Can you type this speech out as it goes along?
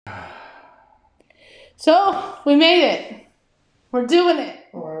So, we made it. We're doing it.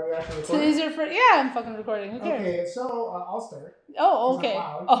 Oh, are we actually recording? Today's your first. Yeah, I'm fucking recording. Who cares? Okay, so I'll start. Oh, 'cause I'm okay.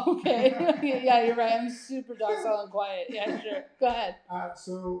 loud. Okay. Yeah, you're right. I'm super docile and quiet. Yeah, sure. Go ahead.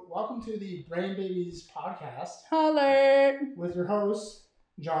 So welcome to the Brain Babies podcast Holler. with your hosts,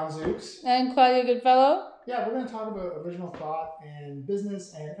 John Zooks. And Claudia Goodfellow. Yeah, we're going to talk about original thought and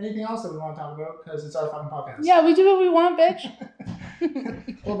business and anything else that we want to talk about because it's our fucking podcast. Yeah, we do what we want, bitch.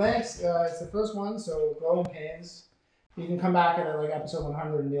 Well, thanks. It's the first one, so growing pains. You can come back at like episode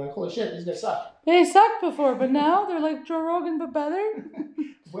 100 and be like, holy shit, these guys suck. They sucked before, but now they're like Joe Rogan, but better.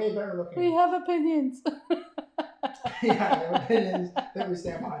 Way better looking. We have opinions. Yeah, they have opinions that we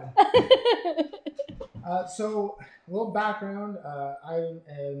stand behind. So, a little background. I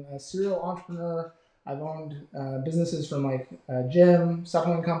am a serial entrepreneur. I've owned businesses from like a gym,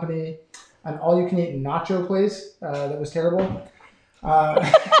 supplement company, an all-you-can-eat nacho place that was terrible.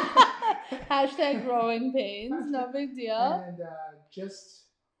 Hashtag growing pains, no big deal. And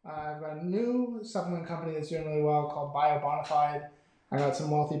I've got a new supplement company that's doing really well called Bio Bonafide. I got some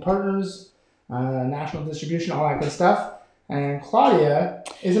wealthy partners, national distribution, all that good stuff. And Claudia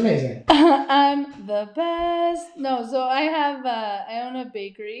is amazing. I'm the best. No, so I own a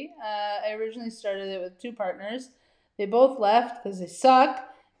bakery. I originally started it with two partners. They both left because they suck.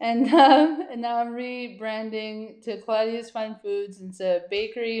 And now I'm rebranding to Claudia's Fine Foods. It's a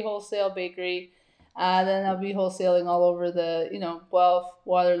bakery, wholesale bakery. Then I'll be wholesaling all over the, Guelph,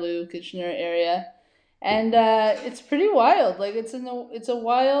 Waterloo, Kitchener area. And it's pretty wild. Like it's a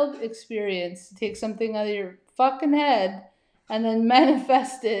wild experience to take something out of your fucking head and then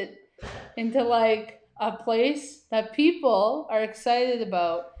manifest it into like a place that people are excited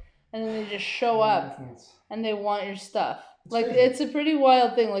about, and then they just show up and they want your stuff. It's a pretty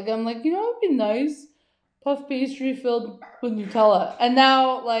wild thing. Like I'm like, it'd be nice, puff pastry filled with Nutella, and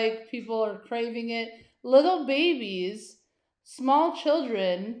now like people are craving it. Little babies, small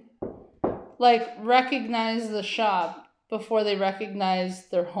children, like recognize the shop before they recognize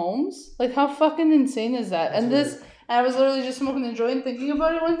their homes. Like how fucking insane is that? That's and weird. this. I was literally just smoking a joint thinking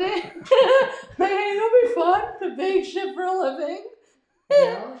about it one day. Like, hey, it'll be fun to bake shit for a living.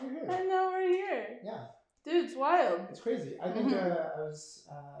 Yeah, you're here. And now we're here. Yeah. Dude, it's wild. It's crazy. I think I was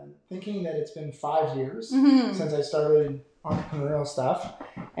thinking that it's been 5 years Mm-hmm. since I started entrepreneurial stuff.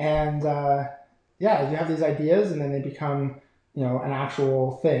 And you have these ideas and then they become, an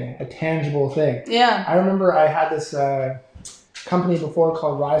actual thing, a tangible thing. Yeah. I remember I had this company before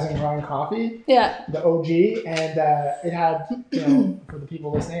called Rising Ground Coffee. Yeah. The OG, and it had, for the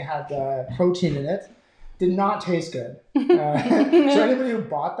people listening, it had protein in it. Did not taste good. So anybody who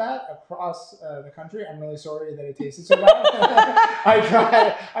bought that across the country, I'm really sorry that it tasted so bad. I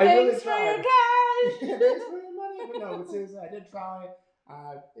tried. Thanks for your cash. Thanks for your money. But no, but seriously, I did try.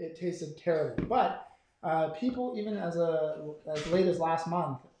 It tasted terrible. But people, even as late as last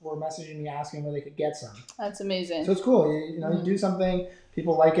month, were messaging me asking where they could get some. That's amazing. So it's cool. You do something,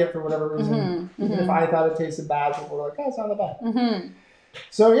 people like it for whatever reason. Even if I thought it tasted bad, people were like, oh, it's not that bad. Mm-hmm.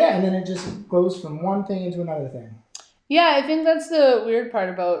 So yeah, and then it just goes from one thing into another thing. Yeah, I think that's the weird part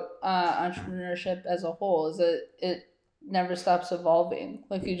about entrepreneurship as a whole is that it never stops evolving.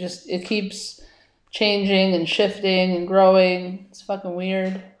 Like it keeps changing and shifting and growing. It's fucking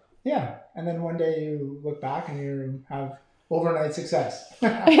weird. Yeah, and then one day you look back and you have overnight success.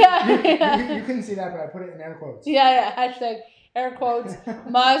 Yeah. You couldn't see that, but I put it in air quotes. Yeah. Hashtag air quotes.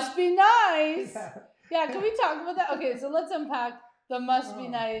 Must be nice. Yeah, can we talk about that? Okay, so let's unpack the must be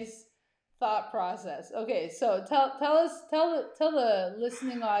nice thought process. Okay, so tell the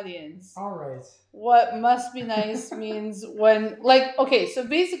listening audience. All right. What must be nice means when so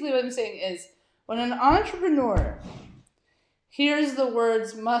basically what I'm saying is when an entrepreneur hears the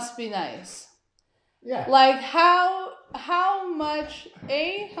words must be nice. Yeah. Like how much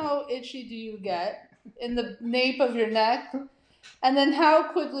how itchy do you get in the nape of your neck? And then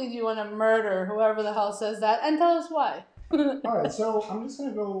how quickly do you want to murder whoever the hell says that? And tell us why. All right, so I'm just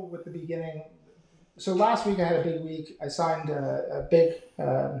going to go with the beginning. So last week I had a big week. I signed a big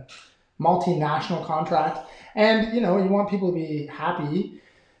multinational contract. And, you want people to be happy.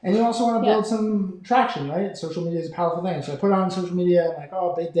 And you also want to build some traction, right? Social media is a powerful thing. So I put it on social media. I'm like,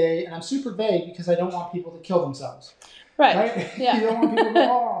 oh, big day. And I'm super vague because I don't want people to kill themselves. Right? Yeah. You don't want people to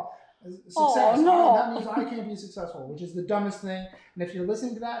go, success. Oh, no. That means I can't be successful, which is the dumbest thing. And if you're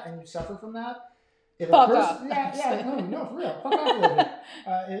listening to that and you suffer from that, fuck off. No, for real. Fuck off a little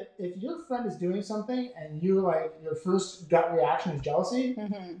bit. If your friend is doing something and your first gut reaction is jealousy,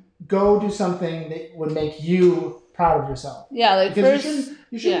 go do something that would make you proud of yourself. Yeah, like Because first,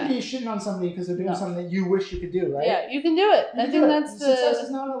 you shouldn't be shitting on somebody because they're doing something that you wish you could do, right? Yeah, you can do it. I think that's success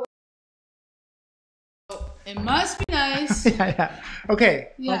is not a... It must be nice. yeah. Okay.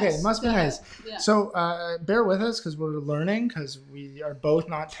 Yes, okay. It must be nice. Yeah. So bear with us because we're learning because we are both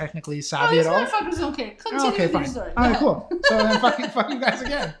not technically savvy these at all. motherfuckers don't care. Continue with your story. All right, cool. So then fuck you guys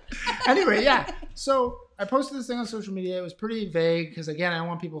again. Anyway, yeah. So I posted this thing on social media. It was pretty vague because again, I don't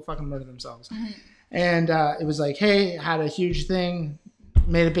want people to fucking murder themselves. Mm-hmm. And it was like, hey, had a huge thing,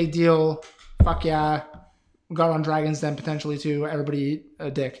 made a big deal. Fuck yeah. Got on Dragon's Den potentially too. Everybody eat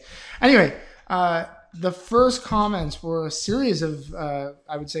a dick. Anyway, the first comments were a series of,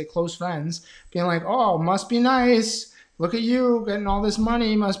 I would say, close friends being like, oh, must be nice. Look at you getting all this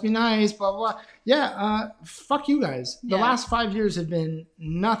money. Must be nice. Blah, blah. Yeah, fuck you guys. The last 5 years have been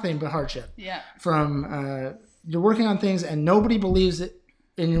nothing but hardship. Yeah. From you're working on things and nobody believes it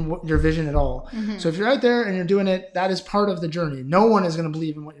in your vision at all. Mm-hmm. So if you're out there and you're doing it, that is part of the journey. No one is going to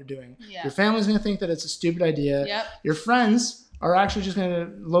believe in what you're doing. Yeah. Your family's going to think that it's a stupid idea. Yep. Your friends are actually just going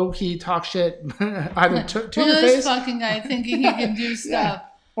to low-key talk shit either to your face. This fucking guy thinking he can do stuff.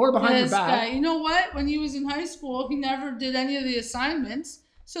 Or behind your back. Guy, you know what? When he was in high school, he never did any of the assignments.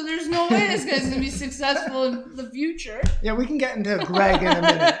 So there's no way this guy's going to be successful in the future. Yeah, we can get into Greg in a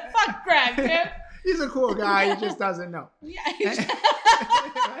minute. Fuck Greg, dude. He's a cool guy. He just doesn't know. Yeah,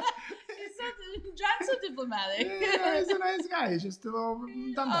 John's so diplomatic. Yeah, he's a nice guy. He's just a little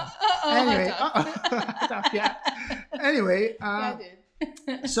dumb. Anyway, yeah. Anyway,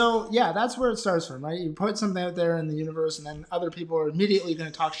 so yeah, that's where it starts from, right? You put something out there in the universe, and then other people are immediately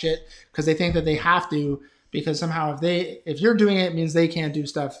going to talk shit because they think that they have to, because somehow if you're doing it, it means they can't do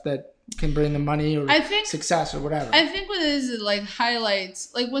stuff that can bring them money or success or whatever. I think what it is, it like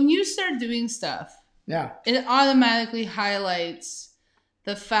highlights, like when you start doing stuff, it automatically highlights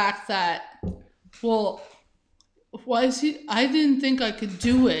the fact that, well, why is he? I didn't think I could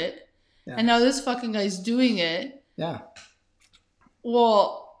do it, and now this fucking guy's doing it. Yeah.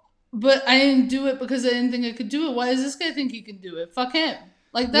 Well, but I didn't do it because I didn't think I could do it. Why does this guy think he can do it? Fuck him.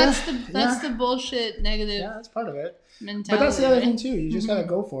 Like that's the bullshit negative. Yeah, that's part of it. Mentality, but that's the other thing too. You just gotta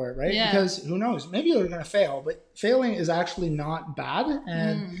go for it, right? Yeah. Because who knows? Maybe you're gonna fail, but failing is actually not bad,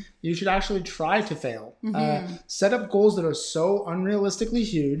 and you should actually try to fail. Set up goals that are so unrealistically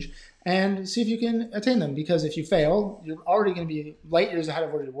huge, and see if you can attain them. Because if you fail, you're already gonna be light years ahead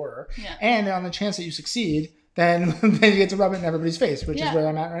of where you were. Yeah. And on the chance that you succeed, then you get to rub it in everybody's face, which is where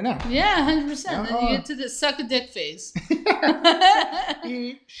I'm at right now. Yeah, 100%. Then you get to the suck a dick phase.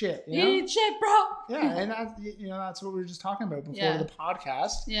 Eat shit. You know? Eat shit, bro. Yeah, and that's what we were just talking about before the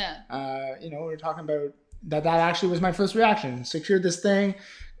podcast. Yeah. We were talking about that actually was my first reaction. Secured this thing,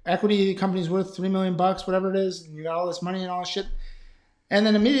 equity company's worth $3 million, whatever it is, and you got all this money and all this shit. And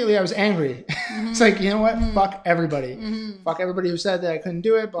then immediately I was angry. It's like, you know what? Fuck everybody. Fuck everybody who said that I couldn't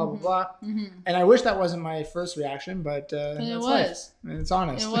do it, blah, blah, blah. And I wish that wasn't my first reaction, but that's was. life. And it's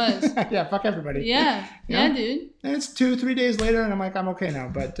honest. It was. Yeah, fuck everybody. Yeah. Yeah, dude. And it's 2-3 days later, and I'm like, I'm okay now.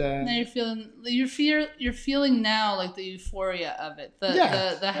 But now you're feeling now like the euphoria of it,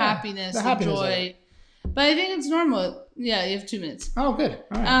 the happiness, the joy. But I think it's normal. Yeah, you have 2 minutes. Oh, good.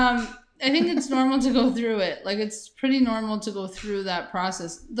 All right. I think it's normal to go through it. Like, it's pretty normal to go through that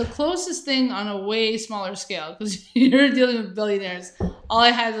process. The closest thing on a way smaller scale, because you're dealing with billionaires, all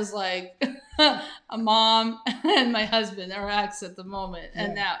I had was like a mom and my husband, or ex at the moment,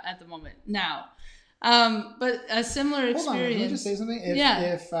 and now. But a similar experience. Hold on, let me just say something.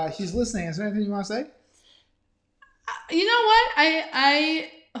 If he's listening, is there anything you want to say? You know what? I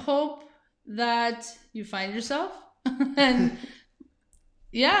hope that you find yourself and.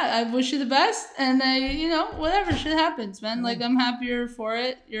 Yeah, I wish you the best, and whatever shit happens, man. Like, I'm happier for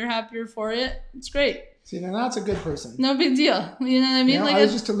it. You're happier for it. It's great. See, now that's a good person. No big deal. You know what I mean? I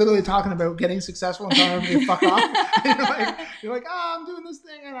was just literally talking about getting successful and telling everybody to fuck off. you're like, oh, I'm doing this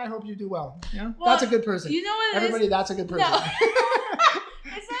thing, and I hope you do well. Well, that's a good person. You know what? Everybody, that's a good person. No.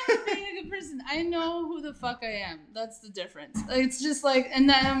 It's not being a good person. I know who the fuck I am. That's the difference. Like, it's just like, and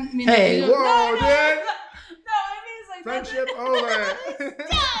then I mean, hey, whoa, dude. No, I mean, it's like friendship over. Flip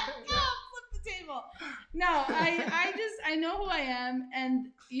the table. No, I know who I am, and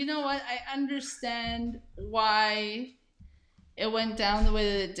you know what? I understand why it went down the way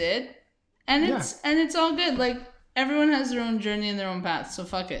that it did, and it's all good. Like, everyone has their own journey and their own path, so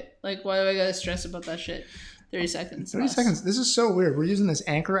fuck it. Like, why do I gotta stress about that shit? 30 seconds. 30 seconds. This is so weird. We're using this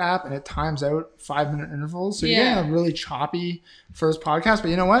Anchor app, and it times out 5-minute intervals. So you're getting a really choppy first podcast. But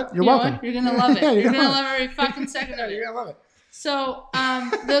you know what? You're welcome. You're going to love it. You're going to love every fucking second of it. You're going to love it. So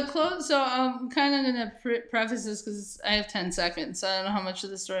So I'm kind of going to preface this because I have 10 seconds. So I don't know how much of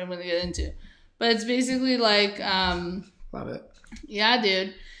the story I'm going to get into. But it's basically like, Love it. yeah,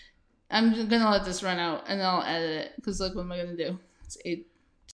 dude. I'm just gonna let this run out and then I'll edit it because like, what am I gonna do? It's 8.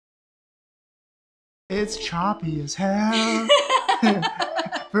 It's choppy as hell.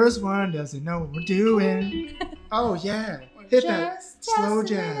 First one doesn't know what we're doing. Oh yeah, hit that slow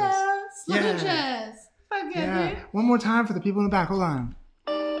jazz. Slow Yeah. jazz. Fuck yeah, dude. One more time for the people in the back. Hold on.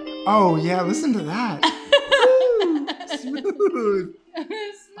 Oh yeah, listen to that. Woo, smooth.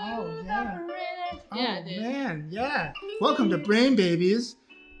 Oh yeah. Yeah, Oh dude. man, yeah. Welcome to Brain Babies.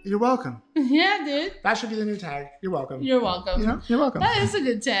 You're welcome. Yeah, dude. That should be the new tag. You're welcome. You're welcome. You know, you're welcome. That is a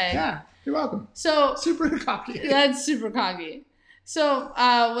good tag. Yeah, you're welcome. So Super cocky. that's super cocky. So what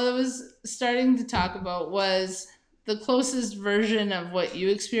I was starting to talk about was the closest version of what you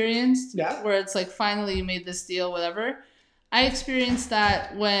experienced. Yeah. Where it's like, finally you made this deal, whatever. I experienced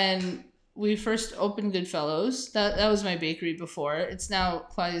that when we first opened Goodfellows. That was my bakery before. It's now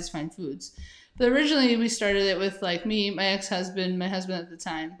Claudia's Fine Foods. But originally we started it with like me, my ex-husband, my husband at the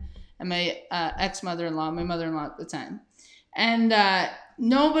time, and my ex-mother-in-law, my mother-in-law at the time. And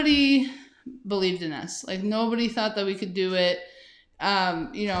nobody believed in us. Like, nobody thought that we could do it.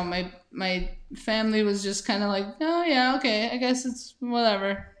 You know, my family was just kind of like, oh yeah, okay, I guess it's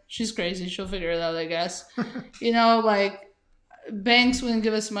whatever. She's crazy. She'll figure it out, I guess. You know, like, banks wouldn't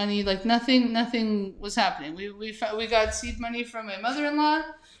give us money. Like, nothing was happening. We got seed money from my mother-in-law.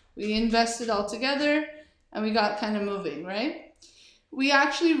 We invested all together, and we got kind of moving, right? We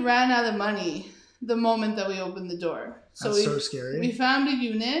actually ran out of money the moment that we opened the door. That's so scary. We found a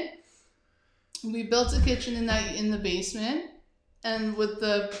unit. We built a kitchen in the basement, and with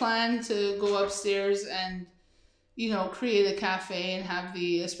the plan to go upstairs and, you know, create a cafe and have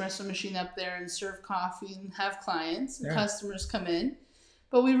the espresso machine up there and serve coffee and have clients and customers come in.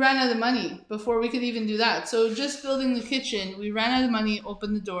 But we ran out of money before we could even do that. So just building the kitchen, we ran out of money,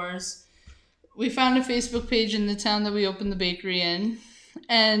 opened the doors. We found a Facebook page in the town that we opened the bakery in.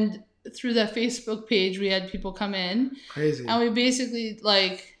 And through that Facebook page, we had people come in. Crazy. And we basically,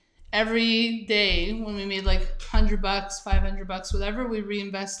 like, every day when we made like $100, $500, whatever, we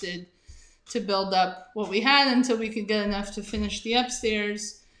reinvested to build up what we had until we could get enough to finish the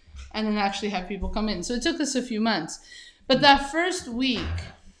upstairs and then actually have people come in. So it took us a few months. But that first week,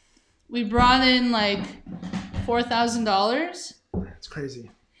 we brought in like $4,000. It's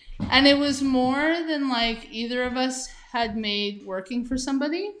crazy. And it was more than like either of us had made working for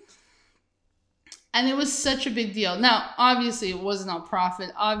somebody. And it was such a big deal. Now, obviously, it wasn't all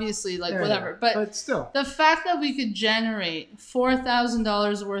profit. Obviously, like, whatever. Yeah. But still. The fact that we could generate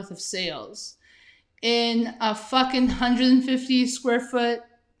 $4,000 worth of sales in a fucking 150 square foot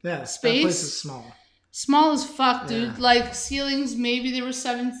space. That place is small. Small as fuck, dude. Like, ceilings, maybe they were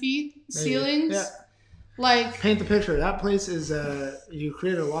 7 feet. Maybe. Ceilings. Yeah. Like, paint the picture. That place is, you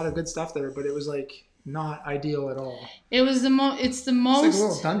created a lot of good stuff there, but it was like not ideal at all. It was it's the most like a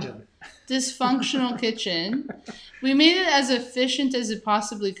little dungeon. Dysfunctional kitchen. We made it as efficient as it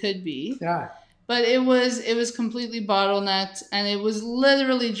possibly could be. Yeah. But it was completely bottlenecked, and it was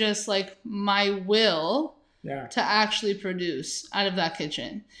literally just like my will to actually produce out of that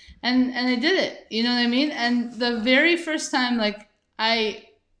kitchen. And I did it. You know what I mean? And the very first time, like, I,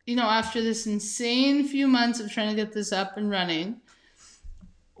 you know, after this insane few months of trying to get this up and running,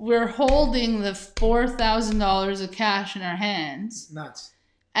 we're holding the $4,000 of cash in our hands. Nuts.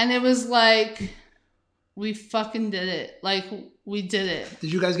 And it was like, we fucking did it. Like, we did it.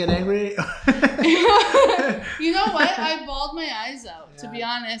 Did you guys get angry? You know what? I bawled my eyes out, to be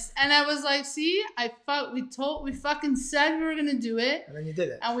honest. And I was like, see, we fucking said we were going to do it. And then you did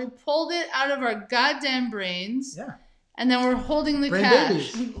it. And we pulled it out of our goddamn brains. Yeah. And then we're holding the brain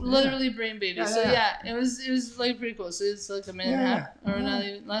cash. Babies. Literally brain babies. Yeah, so yeah. It was like pretty cool. So it's like a minute and a half or not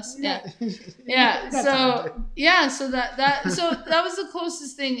even less. Yeah. So that was the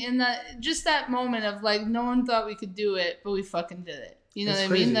closest thing in that, just that moment of like, no one thought we could do it, but we fucking did it. You know what I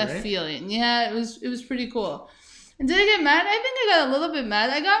mean? That feeling. Yeah, it was pretty cool. And did I get mad? I think I got a little bit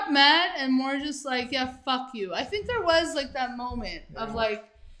mad. I got mad and more just like, yeah, fuck you. I think there was like that moment of like,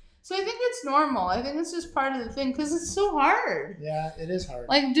 so I think it's normal. I think it's just part of the thing because it's so hard. Yeah, it is hard.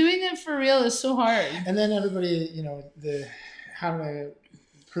 Like, doing it for real is so hard. And then everybody, you know, having to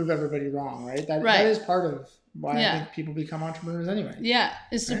prove everybody wrong, right? That is part of why I think people become entrepreneurs anyway. Yeah,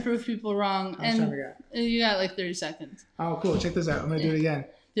 is to prove people wrong. How much time we got? You got like 30 seconds. Oh, cool. Check this out. I'm going to do it again.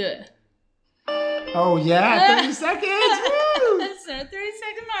 Do it. Oh, yeah. 30 seconds. Woo! That's our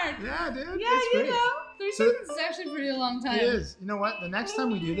 30-second mark. Yeah, dude. Yeah, that's you great. know. 30 seconds is actually a pretty long time. It is. You know what? The next time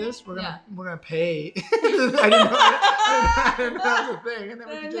we do this, we're gonna pay. I didn't know that was a thing. And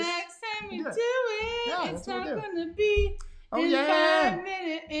then the next time we do it, Yeah, it's that's what not we'll do. gonna be Oh, in yeah.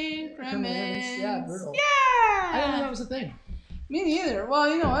 5-minute increments. Yeah, brutal. Yeah. I didn't know that was a thing. Me neither. Well,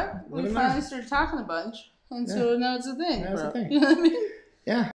 you know what? We Living finally there. started talking a bunch, and so now it's a thing, Now it's bro. a thing. You know what I mean?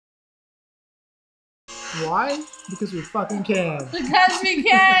 Yeah. Why? Because we fucking can. Because we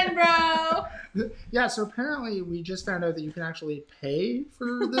can, bro. Yeah, so apparently we just found out that you can actually pay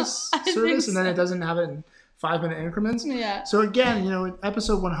for this I think service, and then so. it doesn't have it in 5-minute increments. Yeah. So again, in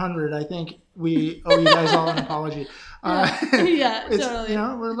episode 100, I think we owe you guys all an apology. Yeah, it's, totally.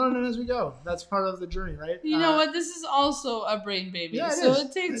 We're learning as we go. That's part of the journey, right? You know what? This is also a brain baby. Yeah, it so is.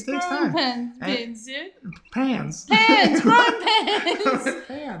 it takes It takes growing time. pains, dude. Pans. Pans, growing pains.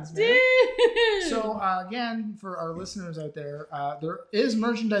 Pans, man. Dude. So again, for our listeners out there is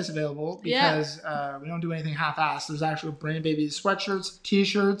merchandise available because we don't do anything half-assed. There's actual Brain Baby sweatshirts,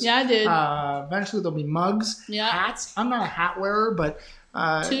 T-shirts. Yeah, dude. Eventually there'll be mugs, hats. I'm not a hat wearer, but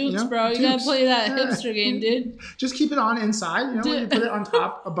tubes, bro. You gotta play that hipster game, dude. Just keep it on inside. When you put it on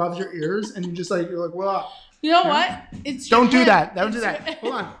top above your ears, and you're like, well. You know what? It's Don't do head. that. Don't do that.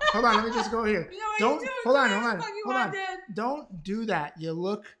 Hold on. Let me just go here. You know what Don't. you do? Hold Do on. what you Hold want, on. dude. Don't do that. You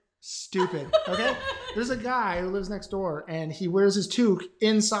look stupid. Okay. There's a guy who lives next door, and he wears his toque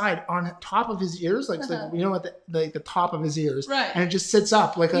inside on top of his ears, like the top of his ears, Right. and it just sits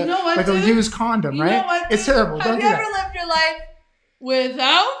up like You know what, a dude? used condom, You right? know what, It's dude? terrible. Have Don't you do ever that. lived your life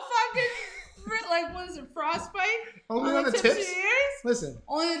without fucking what is it, frostbite? Only on the tips of tips. your ears? Listen.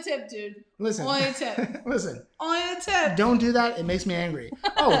 Only the tip, dude. Listen. Only the tip. Listen. Only the tip. Don't do that. It makes me angry.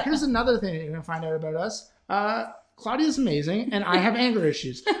 Oh, here's another thing that you're gonna find out about us. Claudia's amazing, and I have anger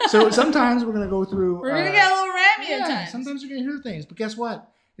issues. So sometimes we're gonna go through. We're gonna get a little rammy at times. Sometimes you're gonna hear things, but guess what?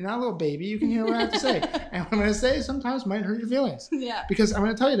 You're not a little baby. You can hear what I have to say, and what I'm gonna say sometimes might hurt your feelings. Yeah. Because I'm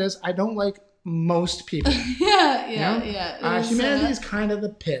gonna tell you this: I don't like most people. Yeah. Humanity is kind of the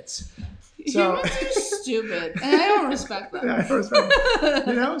pits. So Humans are stupid, and I don't respect them. Yeah, I respect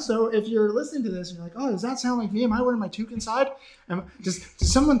that. So if you're listening to this and you're like, oh, does that sound like me? Am I wearing my toque inside? Does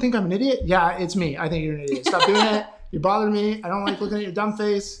someone think I'm an idiot? Yeah, it's me. I think you're an idiot. Stop doing it. You bother me. I don't like looking at your dumb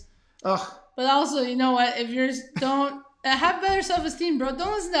face. Ugh. But also, you know what? If you're don't have better self-esteem, bro,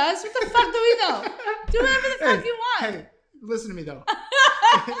 don't listen to us. What the fuck do we know? Do whatever the fuck you want. Hey, listen to me though.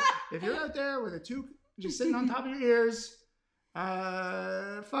 If you're out there with a toque just sitting on top of your ears,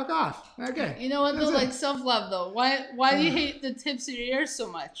 fuck off. Okay. You know what though? That's it. Like self-love though. Why do you hate the tips of your ears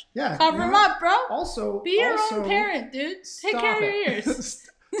so much? Yeah. Cover them up, bro. Also, be your own parent, dude. Take care of your ears.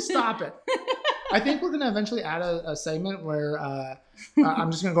 Stop it. I think we're going to eventually add a segment where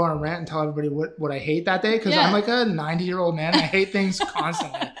I'm just going to go on a rant and tell everybody what I hate that day because I'm like a 90-year-old man. I hate things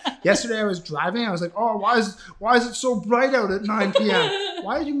constantly. Yesterday I was driving. I was like, oh, why is it so bright out at 9 p.m.?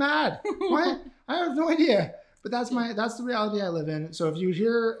 Why are you mad? Why? I have no idea. But that's the reality I live in. So if you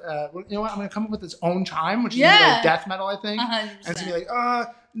hear, you know what? I'm going to come up with its own chime, which is gonna be like death metal, I think. 100%. And it's going to be like,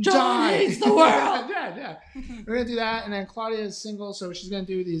 John die. hates the world. Yeah. We're going to do that. And then Claudia is single, so she's going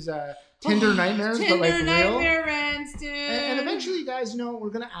to do these Tinder nightmares, Tinder but like real. nightmare rants, dude. And eventually, guys, we're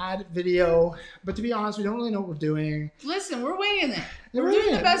going to add video. But to be honest, we don't really know what we're doing. Listen, we're winging it. Yeah, We're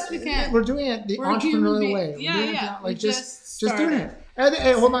doing the best we can. We're doing it the entrepreneurial way. Yeah. Like just doing started. it.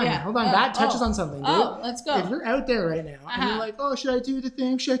 Hey, hold on. That touches oh. on something, dude. Oh, let's go. If you're out there right now and you're like, oh, should I do the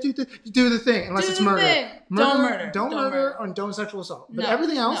thing? Should I do the thing? Unless it's murder. Don't murder. Don't murder or don't sexual assault. But No,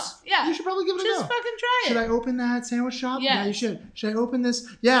 everything else, no. Yeah. you should probably give it a go. Just fucking try it. Should I open that sandwich shop? Yeah. Yeah, you should. Should I open this?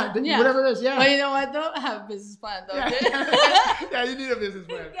 Yeah, whatever it is. Yeah. But you know what, though? Have a business plan, though, dude. Yeah, you need a business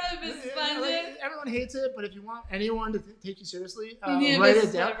plan. You got a business plan, Like, dude. everyone hates it, but if you want anyone to take you seriously, You need a write it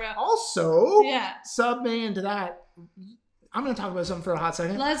business down. plan, bro. Also, Yeah. subbing into that, I'm going to talk about something for a hot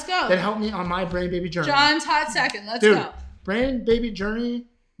second. Let's go. That helped me on my brain baby journey. John's hot second. Let's Dude, go. brain baby journey,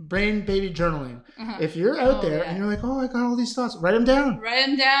 brain baby journaling. If you're out there and you're like, oh, I got all these thoughts, write them down. Write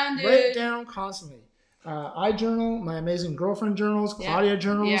them down, dude. Write it down constantly. I journal, my amazing girlfriend journals, Claudia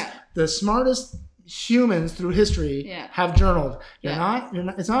journals. Yeah. The smartest humans through history have journaled. You're not.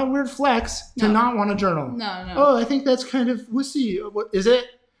 It's not a weird flex to not want to journal. No. Oh, I think that's kind of wussy. What is it?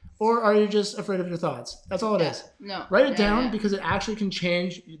 Or are you just afraid of your thoughts? That's all it is. No. Write it down because it actually can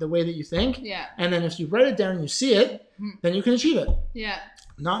change the way that you think. Yeah. And then if you write it down and you see it, then you can achieve it. Yeah.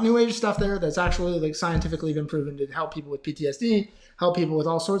 Not new age stuff there that's actually like scientifically been proven to help people with PTSD, help people with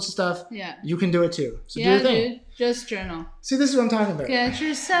all sorts of stuff. Yeah. You can do it too. So do your thing. Dude. Just journal. See, this is what I'm talking about. Get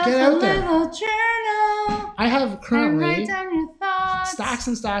yourself Get a out there. little journal. I have And currently write down your thoughts. stacks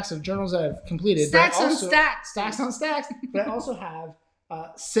and stacks of journals that I've completed. Stacks but on also, stacks. Stacks on stacks. But I also have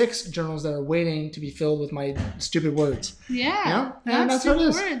 6 journals that are waiting to be filled with my stupid words. Yeah. And that's what it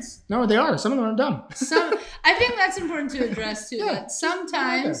is. Words. No, they are. Some of them are dumb. I think that's important to address too. That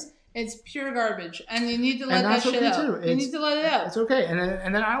sometimes It's pure garbage, and you need to And let that that's shit okay out. too. You need to let it out. It's okay. And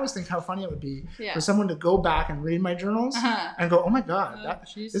then I always think how funny it would be Yeah. for someone to go back and read my journals and go, oh my God,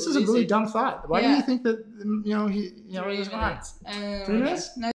 Jeez, this is a really dumb thought. Why do you think that, it was gone? 3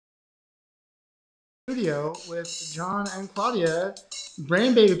 minutes? Studio with John and Claudia,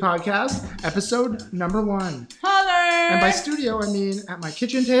 Brain Baby Podcast, episode number 1. Holler! And by studio, I mean at my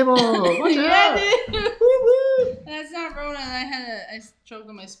kitchen table. Watch yeah, out! dude. Woo-woo. That's not Rona. I choked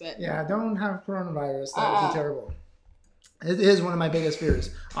on my spit. Yeah, don't have coronavirus. That would be terrible. It is one of my biggest fears.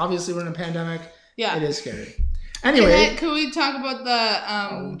 Obviously, we're in a pandemic. Yeah. It is scary. Anyway. Can we talk about the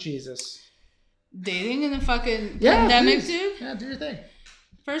oh, Jesus. Dating in the fucking pandemic, dude? Yeah, do your thing.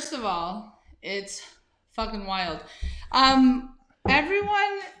 First of all, it's fucking wild.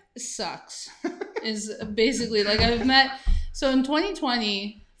 Everyone sucks is basically like I've met. So in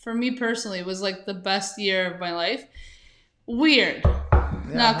 2020, for me personally, was like the best year of my life. Weird. Yeah,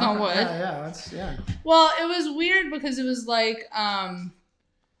 knock on wood. Yeah. Well, it was weird because it was like,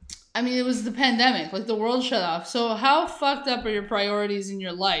 it was the pandemic. Like the world shut off. So how fucked up are your priorities in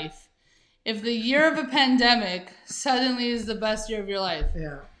your life if the year of a pandemic suddenly is the best year of your life?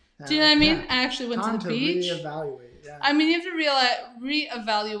 Yeah. Do you know what I mean? Yeah. I actually went Time to the beach. Reevaluate. Yeah. I mean, you have to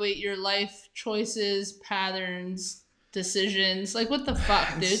reevaluate your life choices, patterns, decisions. Like, what the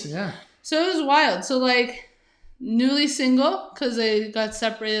fuck, dude? Yeah. So it was wild. So, like, newly single, because I got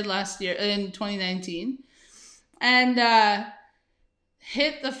separated last year in 2019. And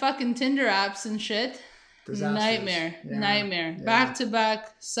hit the fucking Tinder apps and shit. Disasters. Nightmare. Yeah.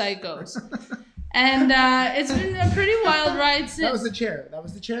 Back-to-back psychos. And it's been a pretty wild ride since. That was the chair.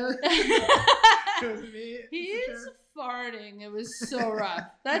 It was me. He is farting. It was so rough.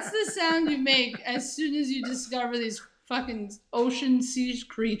 That's the sound you make as soon as you discover these fucking ocean sea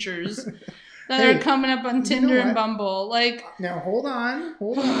creatures that are coming up on Tinder and Bumble. Like, now hold on.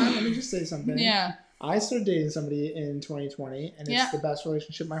 Let me just say something. Yeah. I started dating somebody in 2020, and it's the best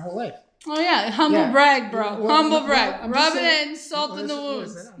relationship my whole life. Oh yeah, humble brag, bro. Well, humble brag. Rub it in, salt in the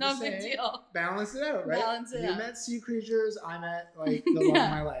listen, wounds. No big deal. Balance it out, right? You met sea creatures. I met like the love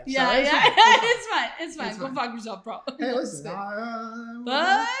of my life. Yeah, so it's fine. Go fuck yourself, bro. Hey, listen. Took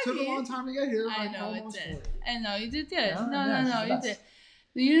a long time to get here. I know it did. 40. I know you did good. Yeah, No, you did.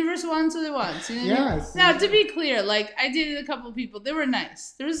 The universe wants what it wants. You know what I mean? Now, to be clear, like, I dated a couple of people. They were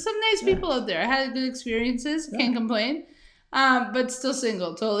nice. There was some nice people out there. I had good experiences. Can't complain. But still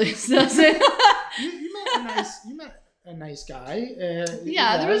single. Totally still single. you met a nice guy.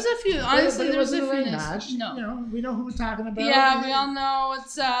 There was a few. Honestly, there was a few nice. Match. No. We know who we're talking about. Yeah, we all know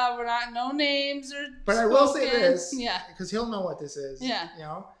it's, we're not, no names or But I will say this. Yeah. Because he'll know what this is. Yeah. You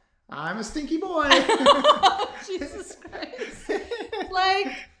know, I'm a stinky boy. Oh, Jesus Christ. Like,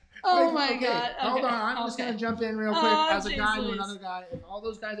 oh my God. Okay. Hold on. I'm just going to jump in real quick as a guy to another guy. If all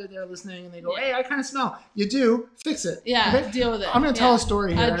those guys are there listening and they go, hey, I kind of smell. You do. Fix it. Yeah, okay? Deal with it. I'm going to tell a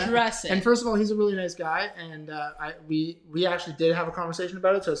story here. Address it. And first of all, he's a really nice guy. And we actually did have a conversation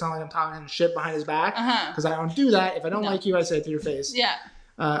about it. So it's not like I'm talking shit behind his back. Because I don't do that. If I don't like you, I say it to your face. Yeah.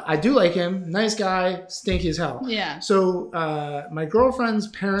 I do like him. Nice guy. Stinky as hell. Yeah. So my girlfriend's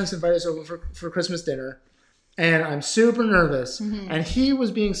parents invited us over for Christmas dinner. And I'm super nervous. And he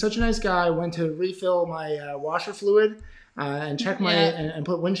was being such a nice guy. Went to refill my washer fluid and check my and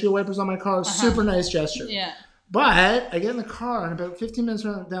put windshield wipers on my car. Super nice gesture. Yeah. But I get in the car and about 15 minutes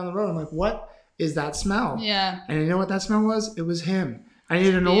down the road, I'm like, what is that smell? Yeah. And you know what that smell was? It was him. I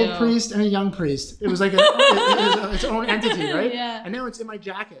needed an old priest and a young priest. It was like its own entity, right? Yeah. And now it's in my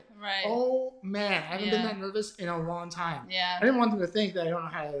jacket. Right. Oh man, I haven't been that nervous in a long time. Yeah. I didn't want them to think that I don't know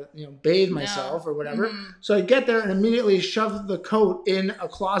how to, bathe myself or whatever. So I get there and immediately shove the coat in a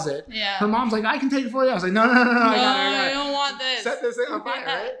closet. Yeah. Her mom's like, I can take it for you. I was like, no, I got it. I don't want this. Set this thing on fire,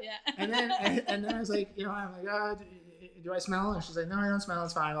 right? Yeah. And then I was like, I'm like, do I smell? And she's like, no, I don't smell.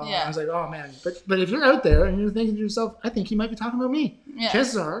 It's fine. Yeah. I was like, oh man. But if you're out there and you're thinking to yourself, I think he might be talking about me. Yeah.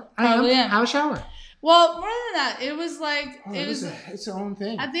 Chances are, I am. Have a shower. Well, more than that, it was like it's its own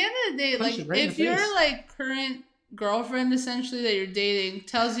thing. At the end of the day, like if your current girlfriend essentially that you're dating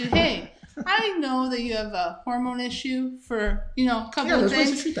tells you, hey, I know that you have a hormone issue for a couple of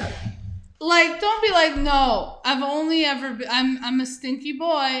things. Ways to treat that. Like, don't be like, no, I've only ever been, I'm a stinky boy.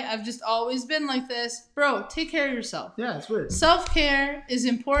 I've just always been like this. Bro, take care of yourself. Yeah, it's weird. Self-care is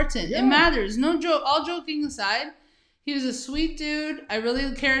important. Yeah. It matters. No joke. All joking aside, he was a sweet dude. I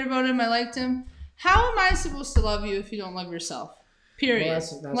really cared about him. I liked him. How am I supposed to love you if you don't love yourself? Period. Well,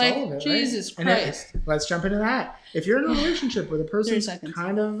 that's like, all of it, Jesus Christ. And let's jump into that. If you're in a relationship with a person who's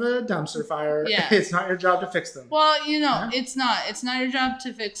kind of a dumpster fire, it's not your job to fix them. Well, it's not. It's not your job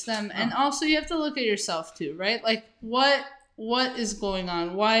to fix them. No. And also you have to look at yourself too, right? Like what what is going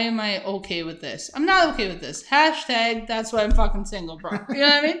on? Why am I okay with this? I'm not okay with this. Hashtag, that's why I'm fucking single, bro. You know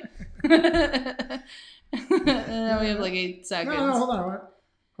what I mean? And then we have like 8 seconds. No, hold on.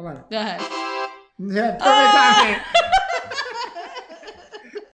 Hold on. Go ahead. Yeah, perfect timing.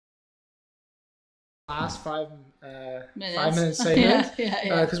 Last 5 minutes segment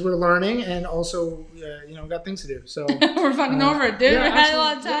because we're learning and also got things to do, so we're fucking over it, dude. We had a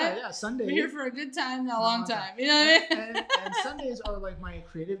lot of time. Sunday, we're here for a good time, not a long time, you know what I mean? And Sundays are like my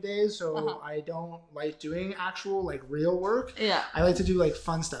creative days, so I don't like doing actual like real work. I like to do like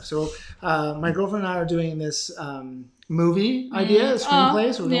fun stuff. So my girlfriend and I are doing this movie idea, a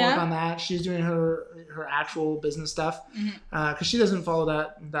screenplay, so we're gonna work on that. She's doing her actual business stuff because she doesn't follow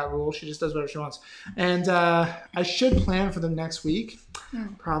that rule. She just does whatever she wants. And I should plan for the next week.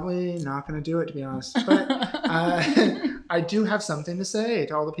 Probably not going to do it, to be honest. But I do have something to say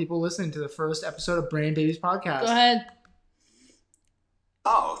to all the people listening to the first episode of Brain Babies podcast. Go ahead.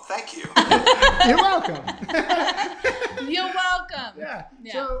 Oh, thank you. You're welcome. You're welcome. Yeah.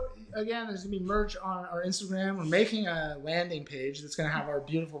 So again, there's gonna be merch on our Instagram. We're making a landing page that's gonna have our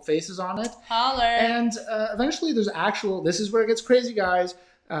beautiful faces on it. Holler. And eventually, there's this is where it gets crazy, guys.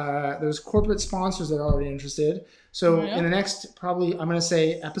 There's corporate sponsors that are already interested. So in the next, probably, I'm gonna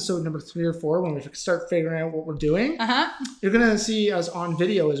say episode number 3 or 4, when we start figuring out what we're doing, you're gonna see us on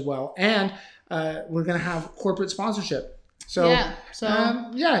video as well, and we're gonna have corporate sponsorship. So, you're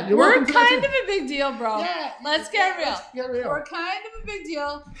welcome. We're kind of a big deal, bro. Yeah, let's get real. We're kind of a big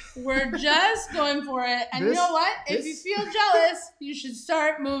deal. We're just going for it. And you know what? If you feel jealous, you should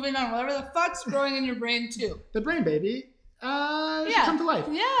start moving on whatever the fuck's growing in your brain too. The brain baby should come to life.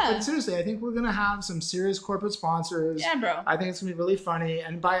 Yeah. But seriously, I think we're gonna have some serious corporate sponsors. Yeah, bro. I think it's gonna be really funny.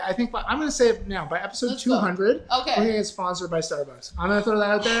 And I'm gonna say it now, by episode 200, we're gonna get sponsored by Starbucks. I'm gonna throw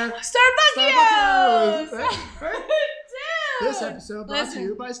that out there. Starbuckios! Right? This episode brought to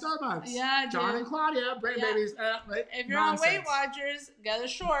you by Starbucks. Yeah, dude. John and Claudia, Brain Babies. Right? If you're on Weight Watchers, get a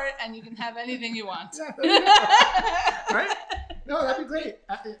short and you can have anything you want. Right? No, that'd be great.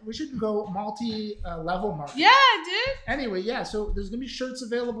 We should go multi-level marketing. Yeah, dude. Anyway, so there's going to be shirts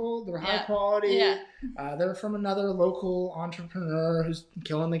available. They're high quality. Yeah. They're from another local entrepreneur who's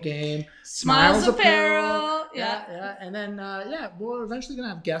killing the game. Smiles Apparel. Yeah. And then, we're eventually going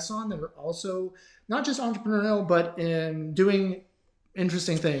to have guests on that are also not just entrepreneurial, but doing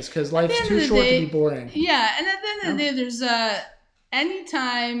interesting things because life's too short to be boring. Yeah, and at the end of the day, there's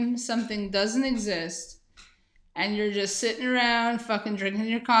anytime something doesn't exist and you're just sitting around fucking drinking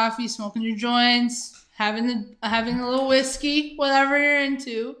your coffee, smoking your joints, having a little whiskey, whatever you're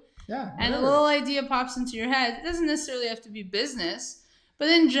into, and a little idea pops into your head. It doesn't necessarily have to be business, but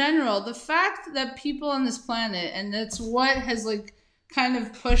in general, the fact that people on this planet, and that's what has like kind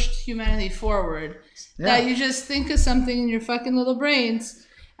of pushed humanity forward, that you just think of something in your fucking little brains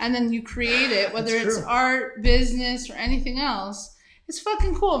and then you create it, whether it's art, business, or anything else. It's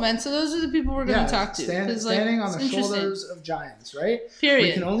fucking cool, man. So those are the people we're going to talk to. Standing on the shoulders of giants, right? Period.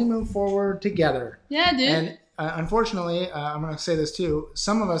 We can only move forward together. Yeah, dude. And unfortunately, I'm going to say this too,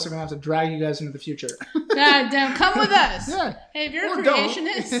 some of us are going to have to drag you guys into the future. God damn, come with us. Yeah. Hey, if you're a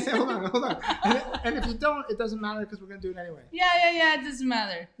creationist. hold on. And if you don't, it doesn't matter because we're going to do it anyway. Yeah, it doesn't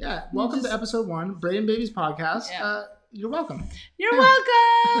matter. Yeah. Welcome to episode 1, Brain Babies Podcast. Yeah. You're welcome. You're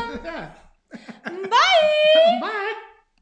welcome. Yeah. Bye. Bye.